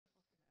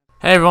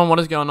Hey everyone, what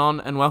is going on,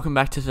 and welcome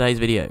back to today's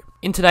video.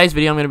 In today's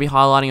video I'm going to be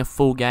highlighting a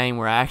full game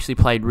where I actually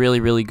played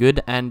really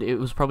good, and it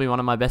was probably one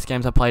of my best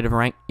games I played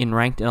in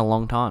ranked in a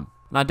long time.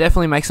 And I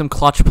definitely make some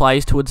clutch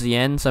plays towards the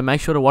end, so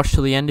make sure to watch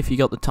till the end if you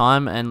got the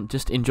time, and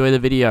just enjoy the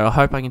video. I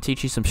hope I can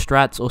teach you some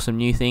strats or some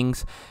new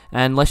things,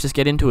 and let's just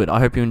get into it. I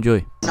hope you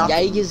enjoy.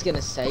 Jaeger's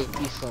gonna save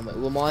you from it.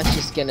 Lamai's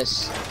just gonna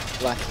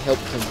like help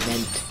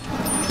prevent.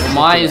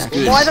 Lamai is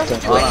good. Lamai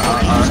doesn't do anything,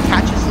 he just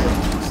catches it.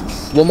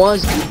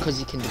 Lamai's good because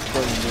he can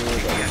destroy more.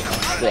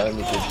 That's the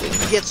only good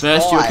thing. He gets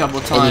Burst you a couple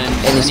of times.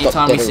 And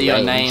Anytime we see your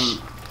range. name,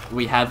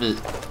 we have it.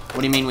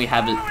 What do you mean we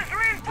have it?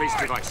 Trace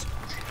device.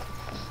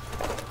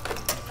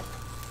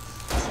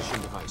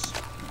 Position device.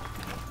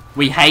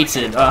 We hate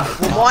it.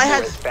 Lamai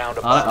has Found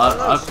a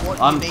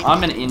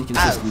I'm an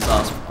inconsistent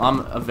ass. I'm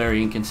a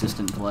very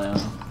inconsistent player.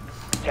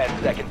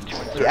 10 seconds to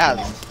insertion.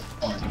 Yeah.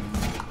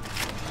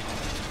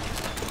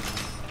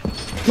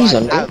 He's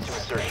under.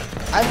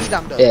 I've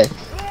done though. Yeah.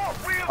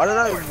 I don't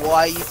know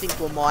why you think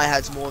Lamai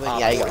has more than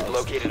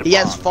Jaeger. He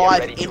has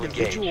 5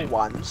 individual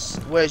ones,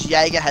 whereas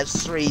Jaeger has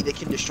 3 that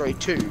can destroy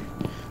 2.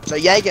 So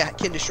Jaeger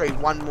can destroy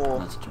 1 more.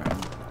 That's true.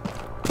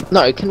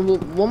 No,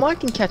 Lamai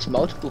can catch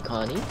multiple,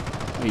 can't he?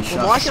 Are you sure?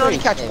 Lamai can only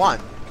catch 1.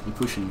 You're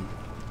pushing.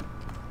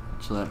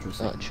 Chill out for a Not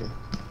second. true.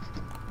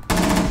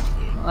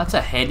 Oh, that's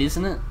a head,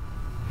 isn't it?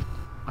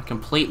 I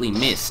completely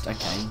missed.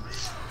 Okay.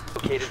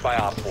 Located by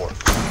Op 4.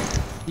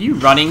 You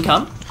running,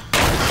 cunt?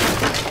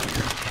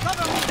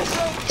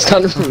 It's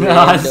kind of red,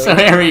 Oh, it's though.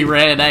 very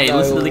red, eh? No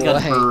Listen to the guy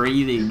way.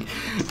 breathing.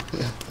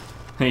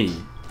 Hey.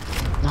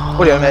 No,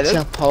 What do you mean, that's dude?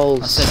 our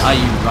pulse. I said, are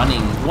you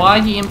running?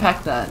 Why'd he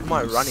impact that? Am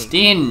I running?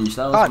 Stinge.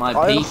 That was God, my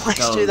I beat, always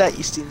dog. do that,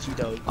 you stingy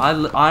dog.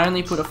 I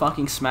only put a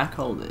fucking smack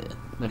hole there.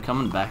 They're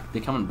coming back.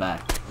 They're coming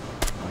back.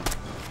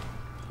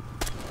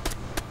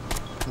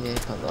 Yeah,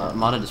 can't It lie.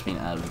 might have just been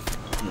out of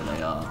where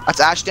they are.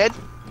 That's Ash dead.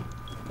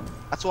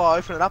 That's why I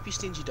open it up, you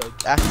stingy dog.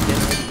 Ash is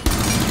dead.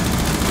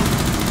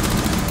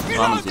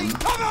 Armor's in.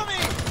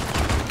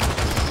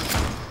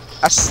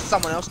 That's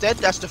someone else dead.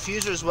 That's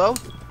Diffuser as well.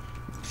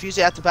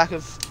 Diffuser at the back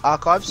of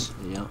Archives.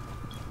 Yeah.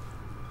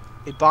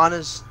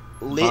 Ibana's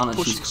lit, Ibana,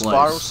 pushing she's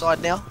Spiral close.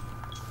 side now.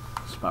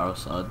 Spiral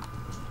side.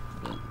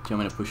 But, do you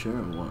want me to push her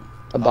or what?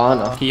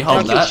 Abana. Can you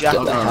hold Don't that? kill Jack.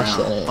 I'll go Get the around. hash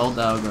there. Hold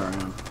that, I'll go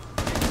around.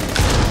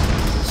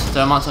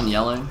 Thermite's on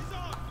yellow.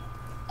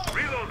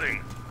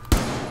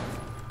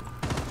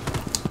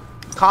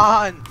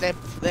 Can't.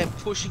 They're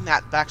pushing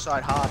that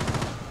backside hard.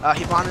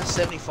 Hibana's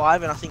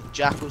 75, and I think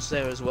Jackal's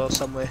there as well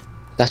somewhere.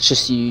 That's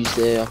just used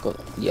there. I've got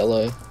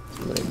yellow.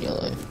 Someone in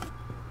yellow.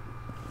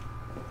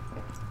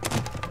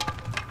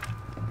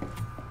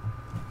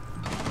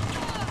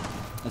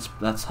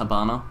 That's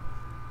Habana.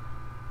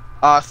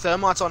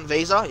 Thermite's on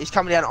Visa. He's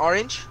coming down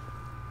orange.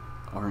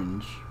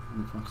 Orange.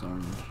 Who the fuck's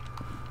orange?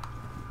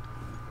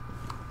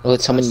 Oh,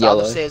 it's someone The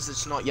yellow. other says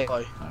it's not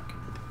yellow. Fuck.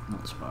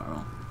 Not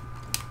Spiral.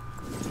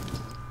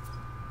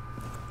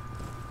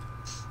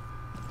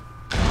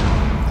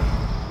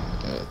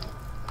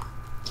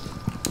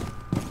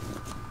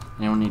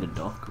 Anyone need a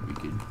dock? Would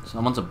be good.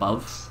 Someone's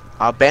above.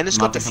 Bandit's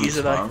got Might be coming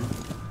Diffuser though. Spiral.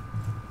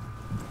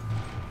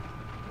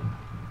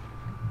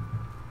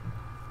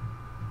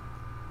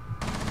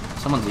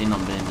 Someone's in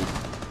on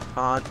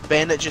Bandit.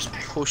 Bandit just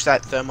pushed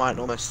that Thermite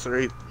almost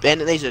through.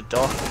 Bandit needs a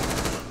dock.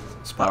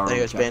 Spiral. there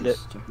goes Bandit.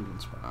 Jackal's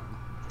and Spiral.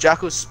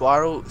 Jackal's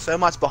Spiral.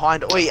 Thermite's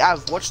behind. Oi,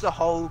 Av, watch the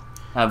whole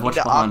Watch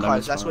the behind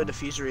Archives. over That's where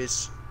Spiral. Diffuser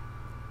is.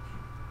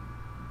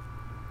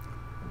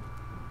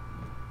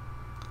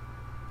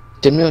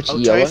 Didn't we watch I'll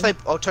tell yellow?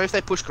 you if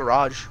they push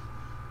Garage.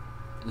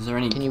 Is there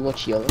any? Can you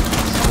watch yellow?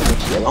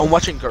 Watch yellow? I'm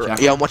watching Garage.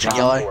 Jackal. Yeah, I'm watching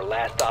Jackal. yellow. Or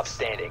last stop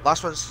standing.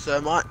 Last one's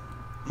Thermite.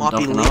 Might be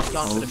Docking lit. up.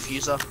 Going for Hold.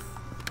 Diffuser.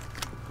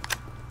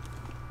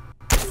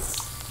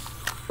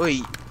 Oi,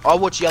 I'll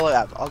watch yellow,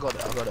 Av. I got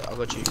it. I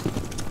got you.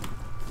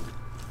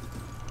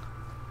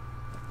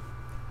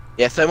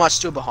 Yeah, Thermite's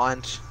still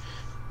behind.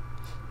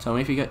 Tell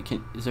me if you got.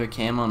 Is there a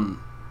cam on?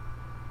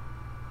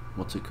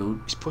 What's it called?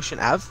 He's pushing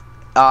Av.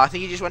 I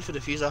think he just went for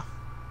Diffuser.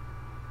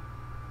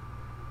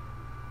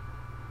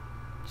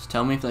 Just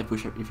tell me if they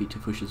push. If he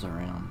pushes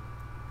around.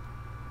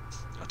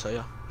 I'll tell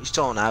you. He's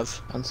still on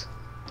Av. Once.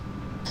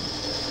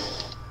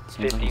 Sounds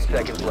 15 he's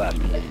seconds gonna left.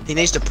 be- He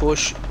needs to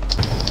push.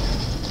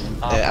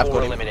 Op Yeah, I've 4 got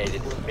him.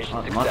 eliminated. Mission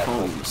My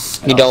successful.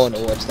 fault. You don't want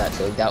to watch that,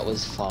 dog. That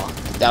was fucked.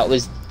 That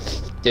was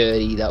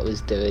dirty. That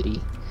was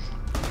dirty.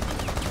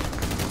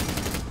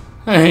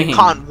 Hey,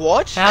 Can't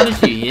watch. how did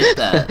you hit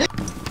that?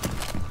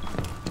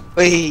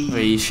 Oi.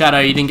 Wait, Shadow,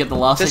 you didn't get the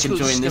last This second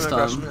was join this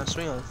gonna time. grab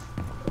swing on.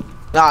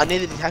 Nah,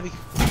 neither did Happy.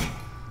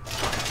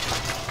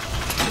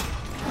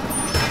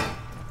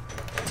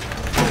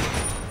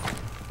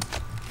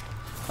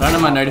 I don't know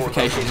my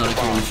notifications on if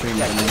you're in the stream,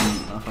 but then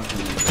I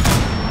fucking.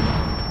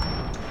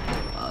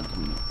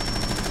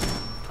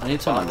 I need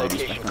to turn my Bomb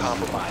notice location back on.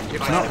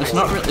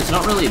 compromised. It's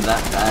not really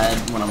that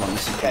bad when I'm on the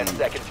 10 second.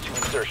 seconds to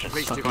insertion.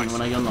 Fucking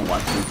when I get on the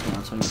white screen,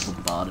 it's like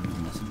bombarded with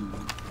messages.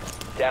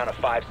 Down to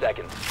 5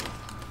 seconds.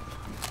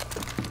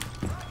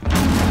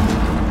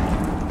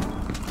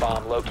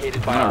 Bomb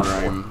located by I'm Op gonna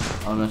 4. roam.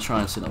 I'm gonna try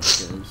and sit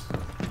upstairs.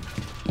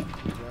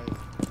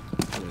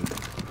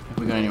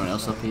 got anyone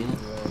else up here?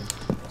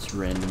 It's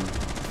random.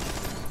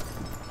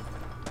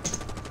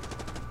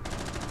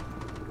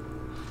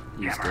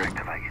 He's dead.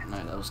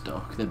 No, that was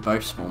Doc. They're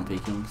both spawn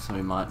peeking, so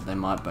they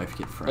might both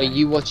get framed. Oh,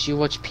 you watch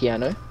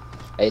piano,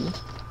 Aiden?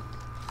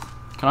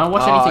 Can I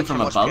watch anything from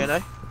watch above?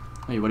 piano.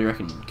 Hey, what do you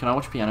reckon? Can I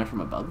watch piano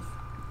from above?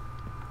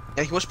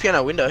 Yeah, you can watch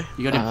piano window.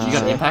 You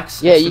got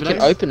impacts? Yeah, you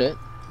can open it.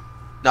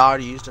 No, I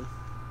already used them.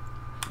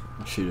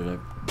 I'll shoot it over.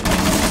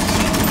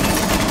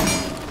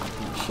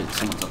 Oh, shit,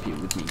 someone's up here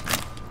with me.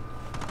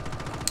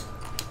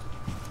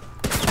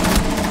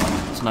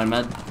 It's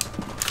Nomad.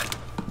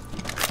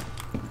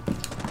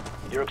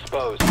 You're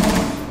exposed.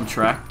 I'm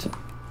tracked.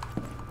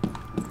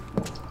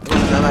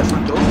 Nomad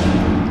front door.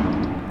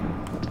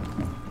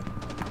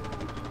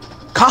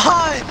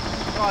 God!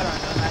 Oh, no,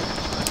 Nomad.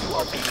 You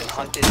are being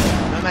hunted.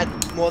 Nomad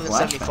more than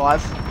Flashbang.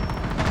 75.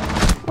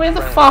 Where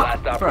the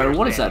fuck? Bro,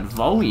 what is that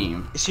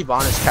volume? Is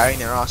Hibana's carrying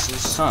their asses?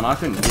 Son, I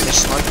couldn't They're get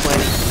smoke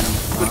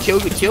planting. Good kill,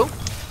 good kill.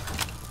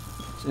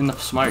 It's in the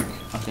smoke,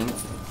 I think.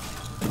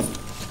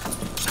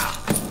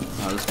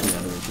 No, let's get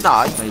out of it.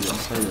 No. Stay there.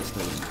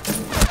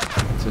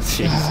 So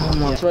shit.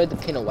 Someone throw the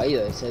pin away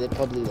though, so they're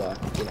probably like,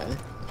 you know,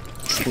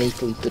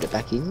 sneakily put it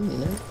back in, you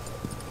know?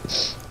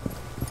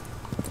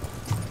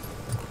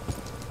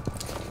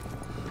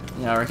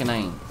 Yeah, I reckon I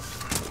ain't.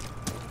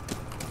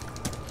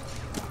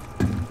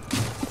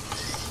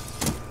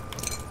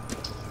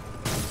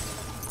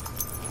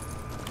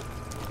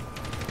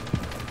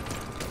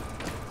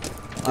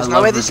 There's I no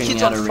love way this ripping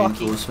kid's out on a fucking...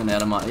 reinforcement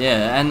out of my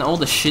and all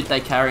the shit they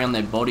carry on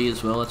their body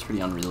as well. That's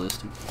pretty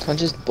unrealistic. I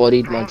just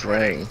bodied my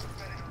drone.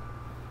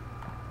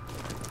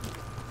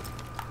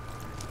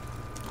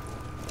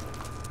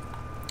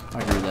 I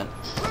agree with that.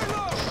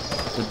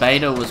 The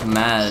beta was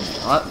mad.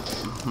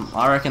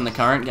 I reckon the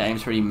current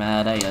game's pretty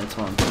mad, eh? That's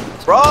what I'm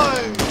thinking. Bro!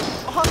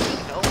 Fucking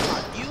hell,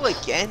 man. You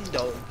again,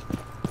 dog.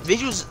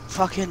 Visuals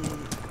fucking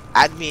admin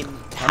I don't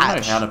know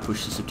hatch. how to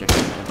push this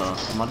objective ever.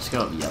 I might just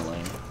go up yellow.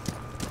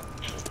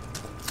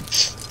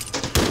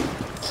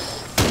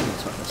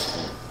 That's what that's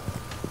for.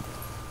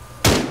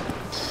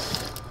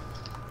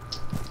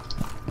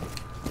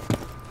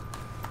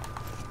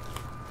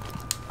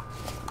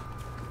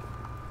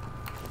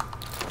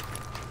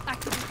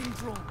 Activating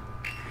drone.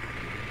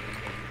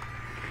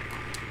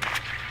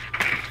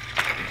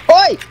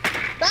 Oi!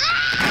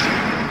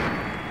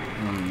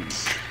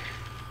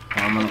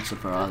 I'm not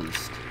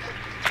surprised.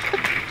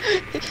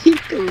 Hit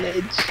the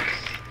ledge.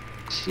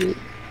 Shit.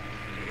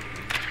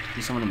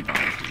 There's someone in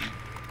behind me.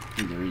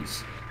 Yeah, there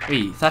is.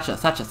 Hey, Thatcher!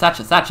 There's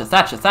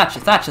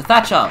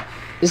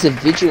a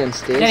vigil on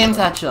stairs. Get him,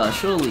 Thatcher,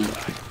 surely.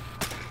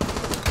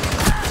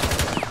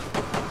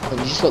 And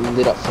you just got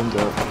lit up from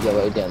the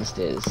yellow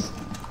downstairs.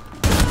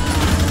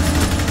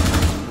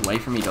 Away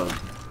from me, dog.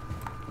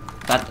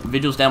 That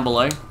vigil's down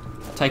below.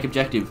 Take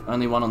objective.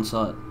 Only one on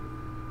site.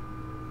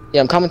 Yeah,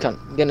 I'm coming, cunt.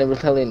 I'm gonna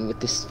repel in with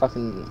this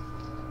fucking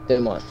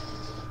thermite.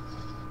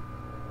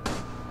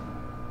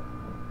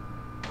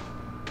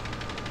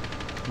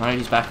 No,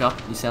 he's back up.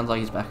 He sounds like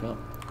he's back up.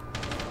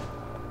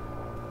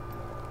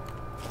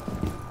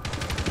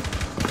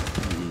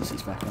 He is.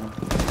 He's back up.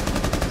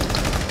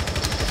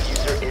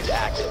 User is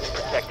active.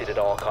 Protected at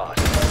all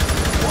costs.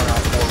 1 on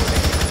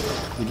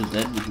 4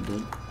 remaining. Vigil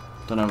dead.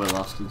 Don't know where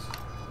last is.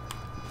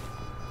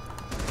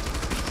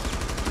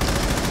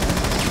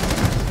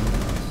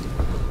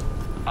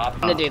 I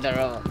wanna do the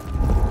roll.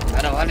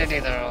 I don't wanna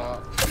do the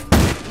roll.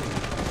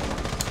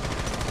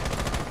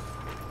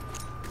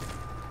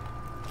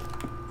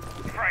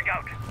 Frag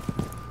out.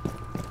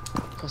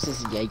 Of course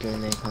there's a Jaeger in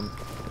there, cunt.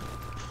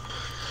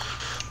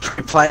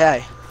 Play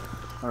A.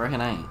 I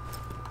reckon I ain't.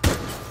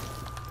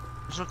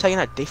 It's not taking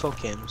out default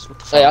cams. What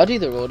the fuck? Hey, I'll do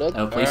the roll, dog.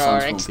 Oh, please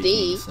don't spawn RXD.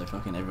 picking, so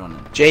fucking everyone.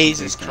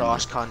 Jesus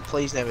Christ, cunt.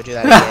 Please never do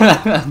that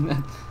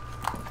again.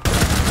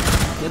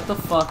 Get the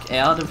fuck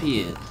out of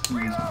here.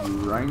 He's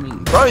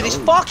roaming. Bro, this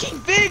dog. fucking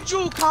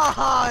Vigil,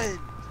 cunt!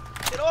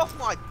 Get off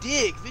my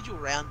dick. Vigil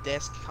round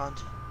desk,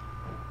 cunt.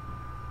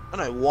 I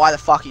don't know why the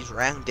fuck he's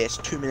round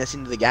desk 2 minutes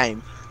into the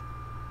game.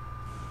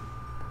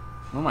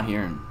 What am I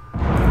hearing?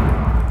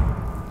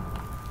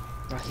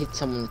 I hit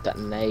someone with that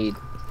nade.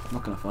 I'm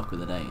not gonna fuck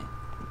with it, eh?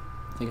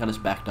 I think I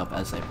just backed up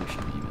as they pushed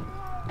me, but...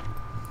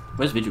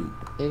 Where's Vigil?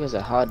 There goes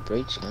a hard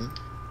breach, cunt.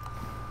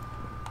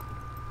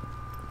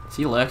 Is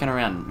he lurking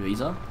around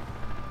Visa?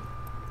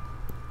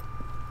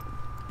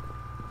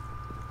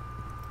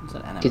 What's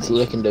that animation? Kid's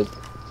lurking, dog.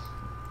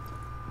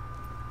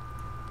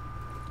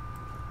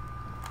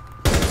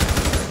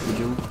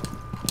 Vigil.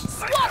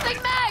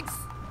 Swapping mags!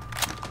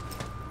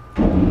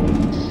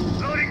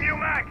 Loading new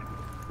mag.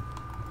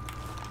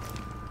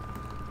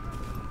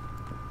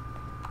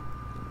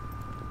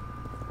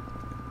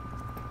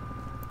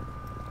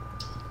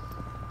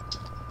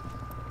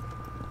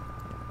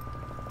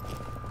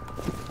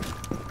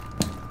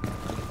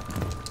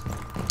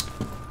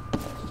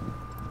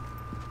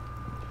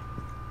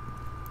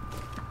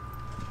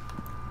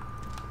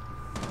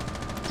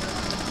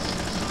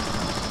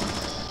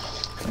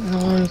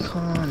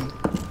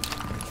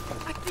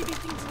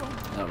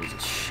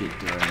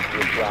 You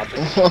have dropped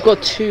the Oh, I've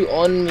got 2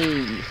 on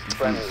me.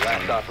 friendly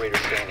last operator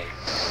standing.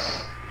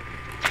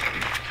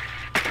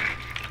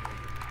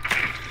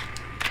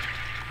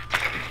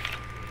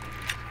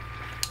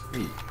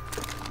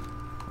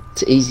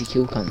 It's an easy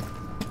kill, cunt.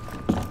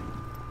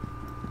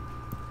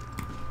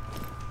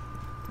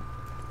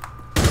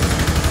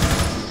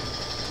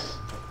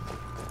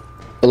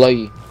 Below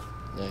you.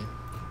 No.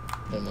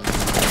 Never mind.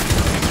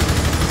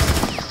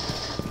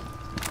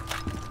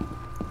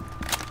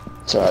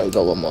 It's alright, we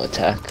got one more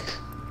attack.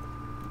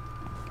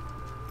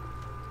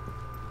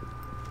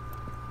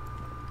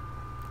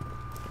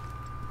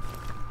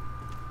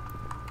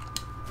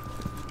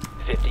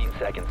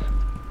 Seconds.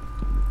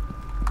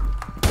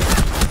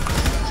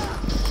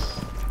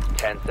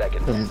 10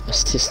 seconds. An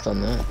assist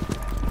on that.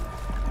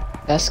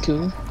 That's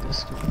cool.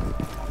 That's cool.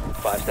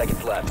 5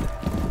 seconds left.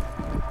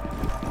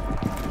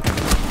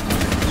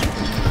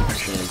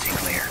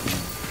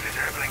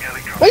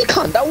 Wait,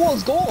 cunt, that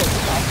wall's gone. Oh,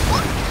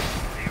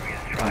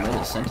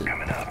 that is scented.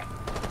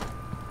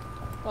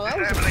 Oh, that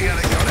was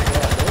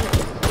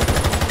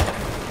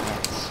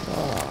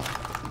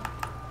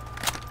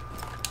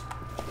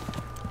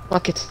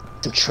might get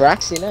some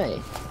tracks in, eh?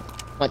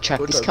 Might track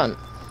this cunt.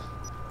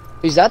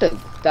 Who's that?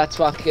 That's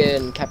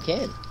fucking Cap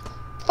Can.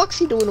 Fuck's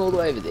he doing all the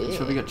way over there? I'm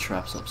sure we got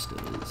traps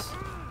upstairs.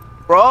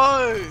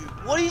 Bro,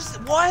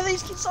 why are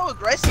these kids so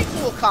aggressive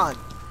for, cunt?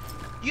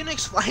 You gonna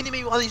explain to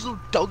me why these little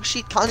dog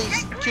shit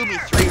cunnies killed me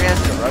 3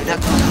 rounds in a row now?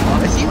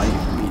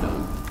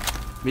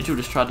 Aggressive? Mitchell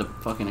just tried to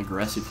fucking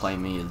aggressive play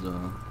me as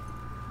well.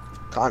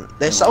 Cunt,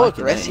 they're Don't so like it,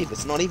 eh? aggressive,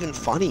 it's not even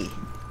funny.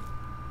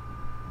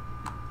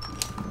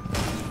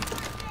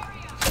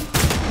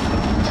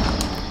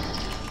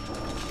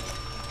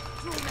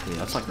 Yeah,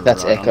 that's like a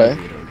That's right Echo. on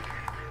the weirdo.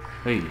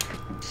 Hey,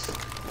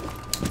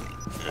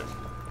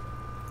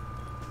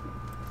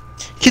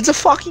 Kids are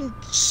fucking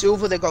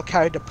silver that got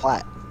carried to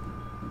plat.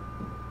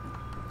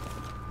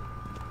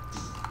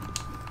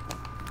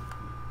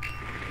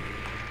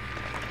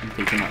 I'm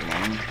picking that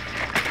line.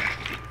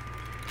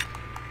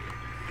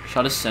 Should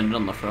I just send it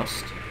on the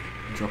frost?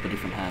 Drop a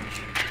different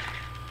hatch.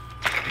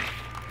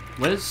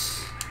 Where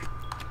does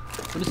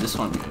this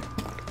one go?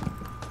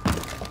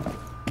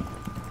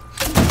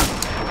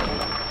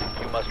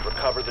 You must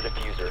recover the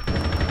diffuser.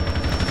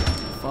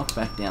 Fuck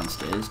back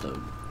downstairs, though.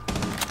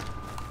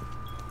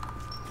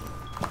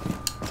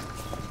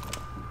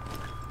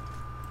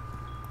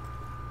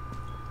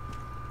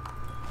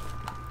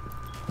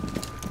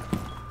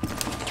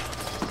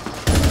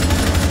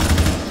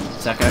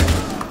 Echo.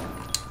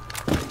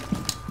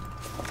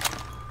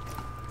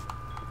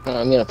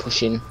 I'm gonna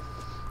push in.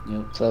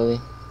 Yep.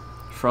 Slowly.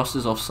 Frost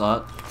is off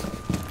site.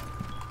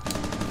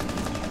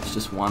 It's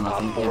just one, I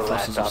think. Yeah,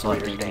 Frost is off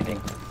site.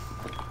 standing.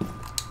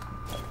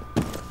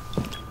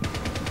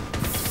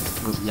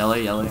 Yellow,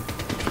 yellow.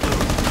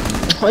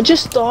 I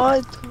just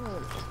died.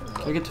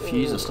 Go get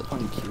diffuser, stop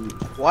playing Q.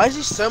 Why is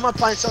this Soma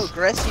playing so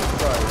aggressive,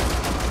 bro?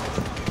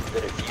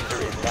 The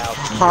diffuser is now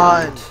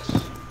Cunt.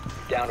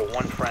 down to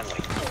 1 friendly.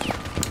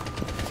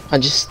 I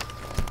just...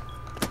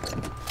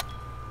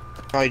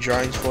 No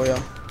drones for you.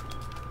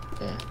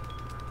 Yeah.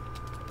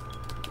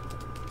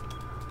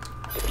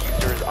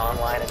 Diffuser is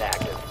online and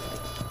active.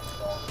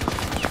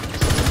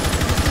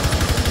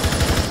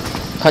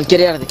 Can't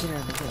get out of there, get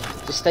out of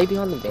there. Just stay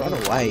behind the van.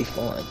 Run away.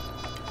 Fine.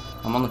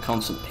 I'm on the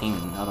constant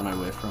ping, I don't know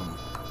where from.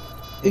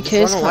 Who Just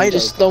cares, run away, cunt?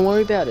 Just don't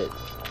worry about it.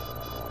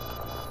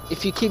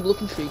 If you keep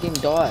looking for it, you're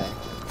gonna die.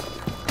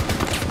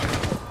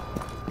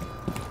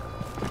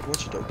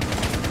 What you do?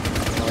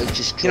 No, just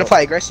He's gonna drop.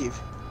 play aggressive.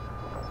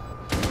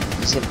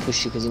 He's gonna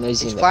push you because he knows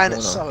He's in that playing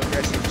it corner. so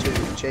aggressive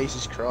too.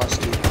 Jesus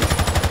Christ, kid.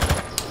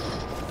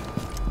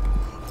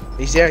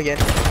 He's there again.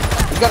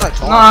 He's got no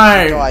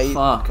time. No! Guy,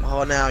 Fuck.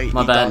 Oh, now he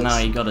My bad, does. no,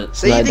 you got it.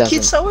 See, No, he the kid's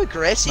doesn't. so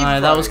aggressive.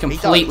 No, that bro. was He does.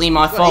 completely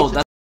my He's got fault.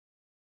 heaps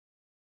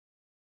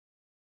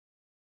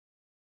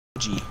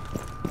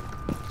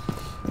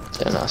That's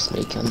of- Don't ask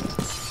me, cunt.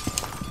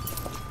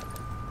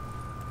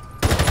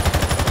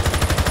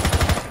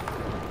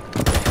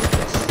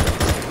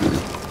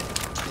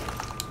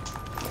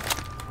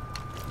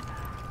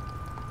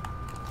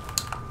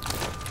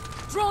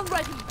 Drone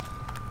ready.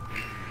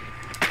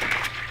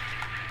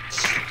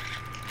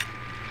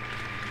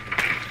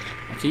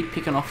 I keep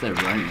picking off their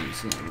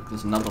roamers.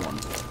 There's another one.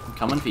 I'm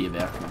coming for you,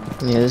 Valkyrie.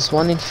 Yeah, there's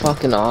one in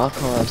fucking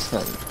archives,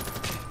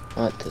 cunt.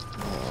 Right,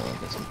 oh,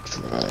 there's some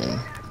drone.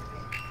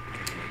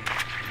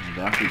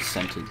 Valkyrie's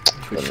centered.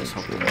 Twitch just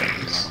hopped right on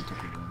top of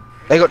them.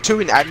 They got 2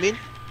 in admin.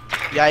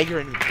 Jaeger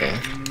and Yeah.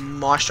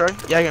 Maestro.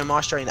 Jaeger and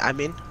Maestro in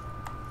admin.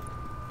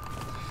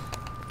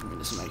 Let me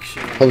just make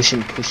sure. Probably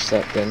shouldn't push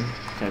that then.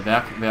 Okay,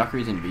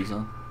 Valkyrie's in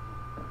Visa.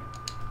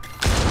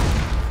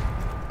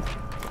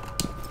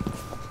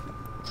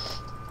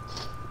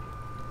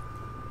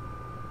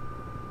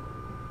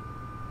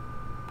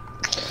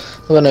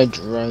 I've got no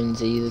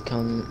drones either,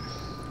 cunt.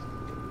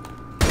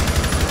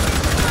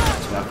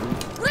 It's Valkyrie.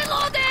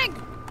 Reloading!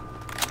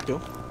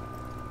 Cool.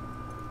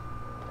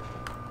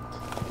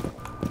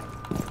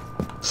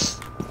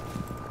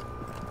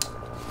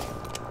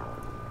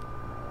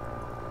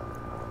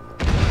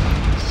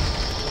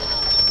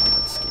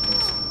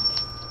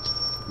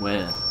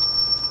 Where?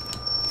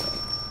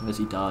 Where's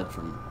he died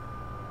from?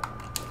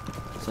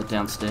 Is that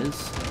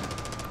downstairs?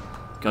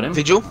 Got him?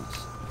 Vigil?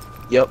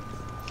 Yep.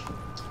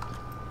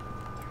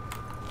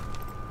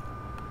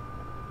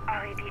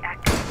 LED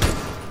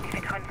active. If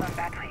it runs on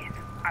batteries,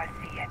 I'll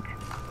see it.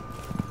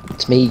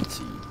 It's me. Let's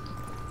see.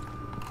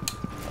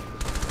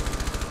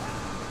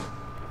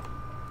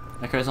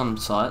 Echo's on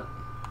site.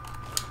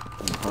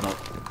 Hold up.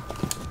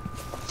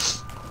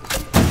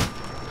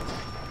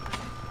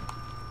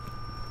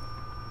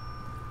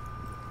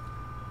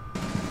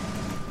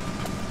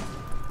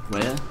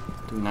 Where?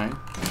 Do we know?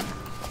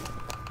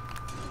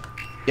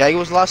 Yeah, he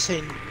was last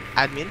seen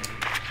admin.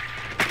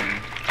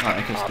 Oh,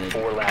 Echo's Op dead.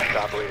 4 last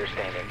operator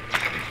standing.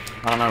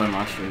 I don't know where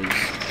Maestro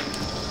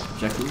is.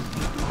 Jekyll? You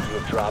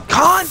have dropped.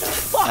 Can't!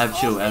 Fuck Have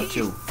chill, off have me,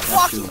 chill, you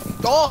have chill.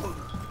 fucking dog!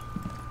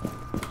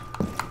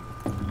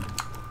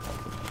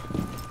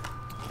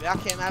 Yeah, I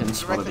came out Getting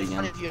spotted directly in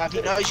front again. of you.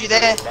 He knows you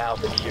there. Now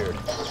secured.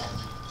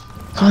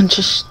 Can't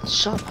just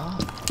shut up.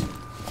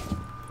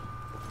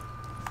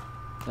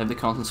 They have the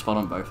constant spot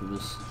on both of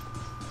us.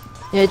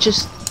 Yeah,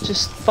 just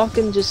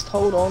fucking just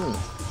hold on.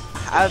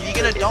 You're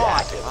gonna Is die.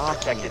 active,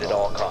 protected at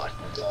all costs.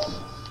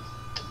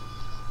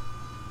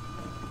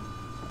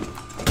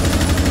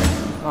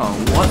 Oh,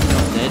 what?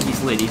 Not dead?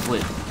 He's lit, he's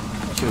lit.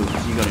 Chill,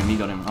 you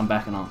got him. I'm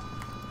backing up.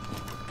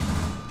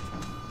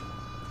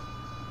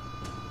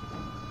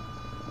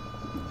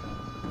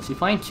 Is he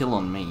playing kill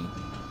on me?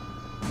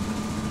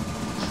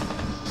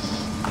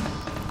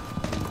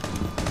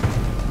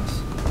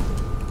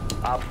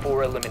 Op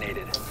 4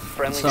 eliminated.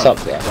 Friendly. What's up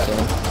there?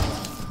 Yeah.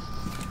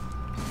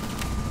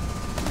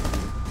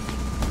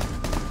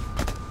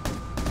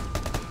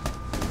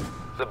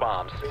 The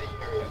bombs.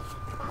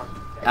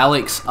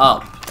 Alex,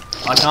 up.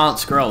 I can't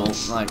scroll.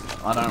 Like,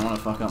 I don't want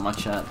to fuck up my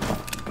chat.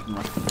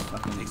 My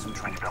fucking...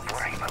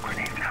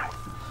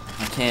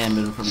 I can,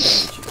 but it'll probably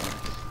switch it.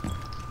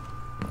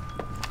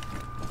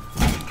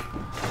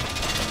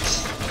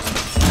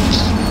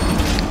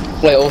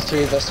 Wait, all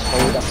three of us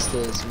hold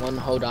upstairs. One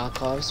hold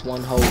archives,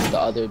 one hold the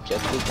other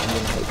objective, and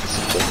then hold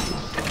this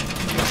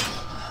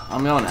objective.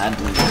 I'm going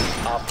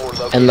admin. Op 4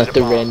 located And let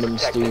the a bomb.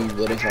 randoms Protect it.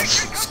 do whatever.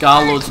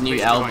 Scarlord's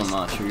new album,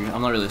 true.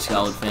 I'm not really a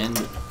Scarlord fan,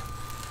 but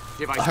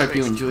I hope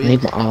you enjoy I it.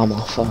 need my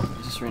armor, fuck.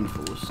 Is this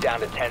reinforced?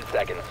 Down to 10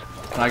 seconds.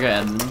 Can I go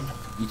admin?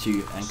 You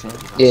two anchor?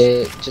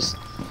 Yeah, just...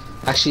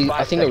 Actually,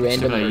 I think a Still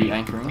random... got you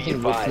anchoring? I think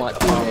Be Wolf advised, might a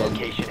be bomb around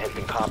location has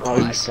been B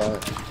compromised.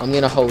 side. I'm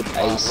gonna hold A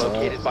Bomb side.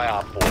 located by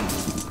Op 4.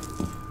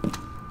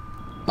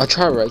 I'll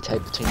try to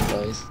rotate between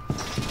those.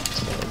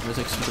 Where's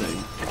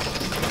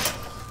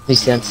X2?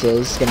 He's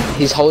downstairs.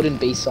 He's holding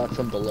B side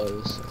from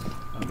below. So.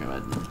 I'll go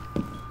admin.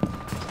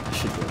 I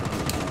should go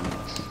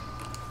admin.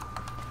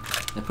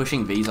 They're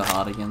pushing Visa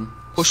hard again.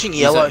 Pushing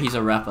yellow. He's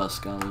a rapper,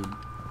 Scarlord.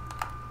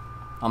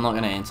 I'm not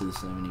gonna answer this,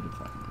 so we need to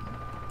fucking...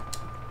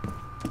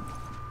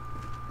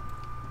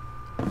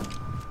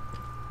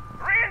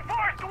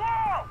 Reinforce the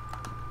wall!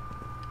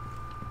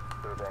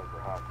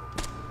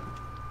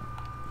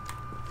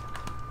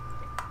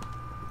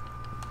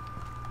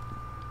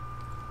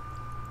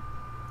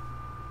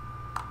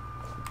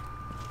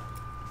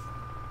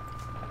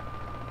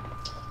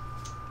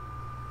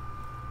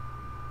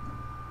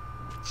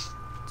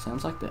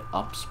 Sounds like they're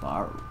up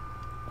spiral.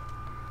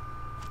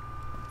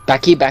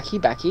 Backy.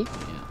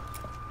 Yeah.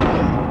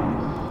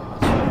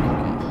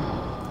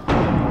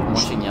 I'm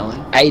watching yellow.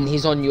 Aiden,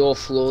 he's on your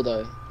floor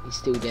though. He's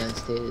still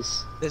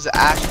downstairs. There's an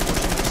ash pushing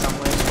me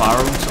somewhere.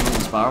 Spiral, someone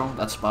in spiral.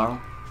 That's spiral.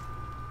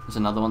 There's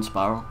another one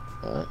spiral.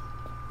 Alright.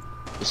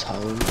 Just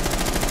hold.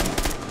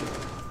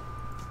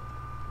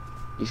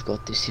 You've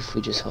got this if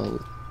we just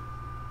hold.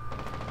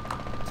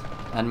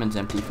 Admin's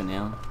empty for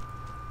now.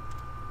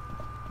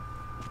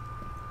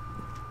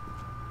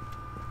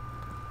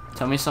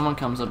 Tell me if someone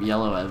comes up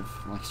yellow, Ev.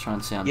 Like, try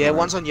and sound. Yeah, rude.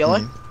 one's on yellow.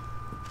 Mhm.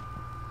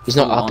 He's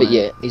not Still up on it it.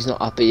 yet. He's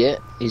not up it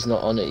yet. He's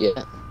not on it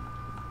yet.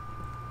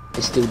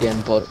 He's still down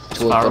bottom towards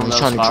Spiral, bottom. He's no,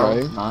 trying spiral.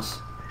 to drone.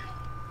 Nice.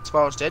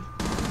 Spiral's dead.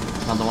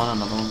 Another one.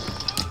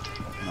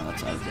 No,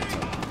 that's Ev. That's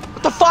Ev.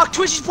 What the fuck?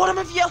 Twitch is bottom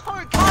of yellow.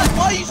 God,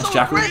 why are you That's so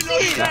Jackal.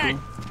 aggressive? Jackal.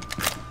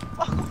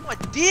 Fuck off my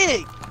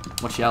dick.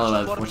 Watch yellow,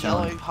 Ev. Bottom Watch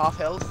yellow, yellow. half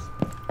health.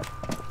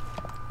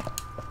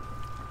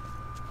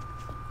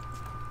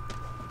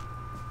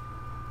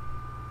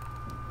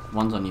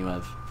 One's on you,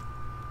 Ev.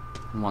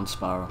 And one's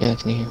spiral. Yeah, I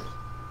can hear him.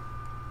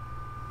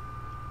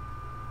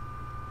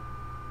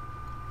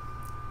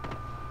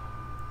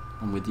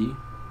 I'm with you.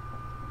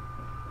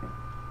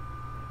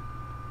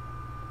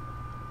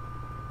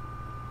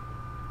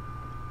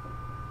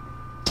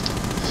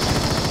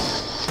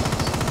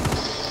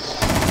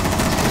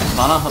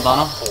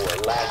 Havana. 4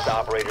 last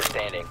operator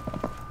standing.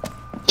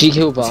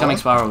 GQ bar. He's coming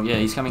spiral. Yeah,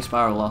 he's coming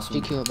spiral. Last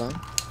one. GQ bar.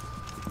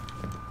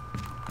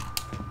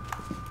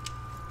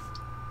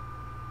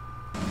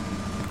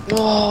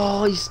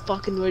 Oh, he's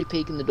fucking already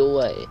peeking the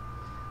doorway.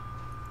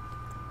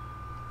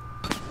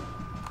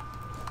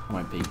 I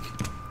won't peek.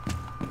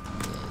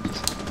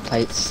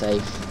 Play it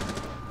safe.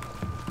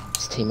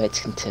 His teammates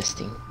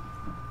contesting.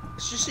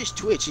 It's just this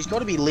Twitch. He's got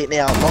to be lit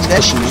now. Long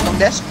desk. Long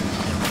desk.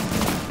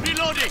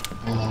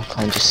 Oh,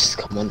 can't just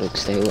come on, dog,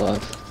 stay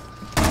alive.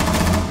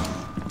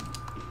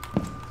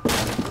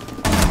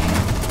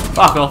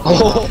 Fuck off.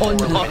 Oh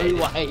no Mission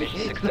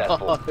way!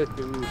 successful.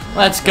 No.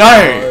 Let's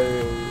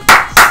go.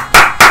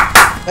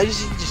 They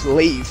just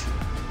leave.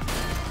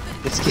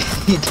 Let's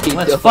get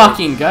Let's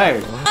fucking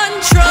go.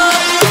 Control.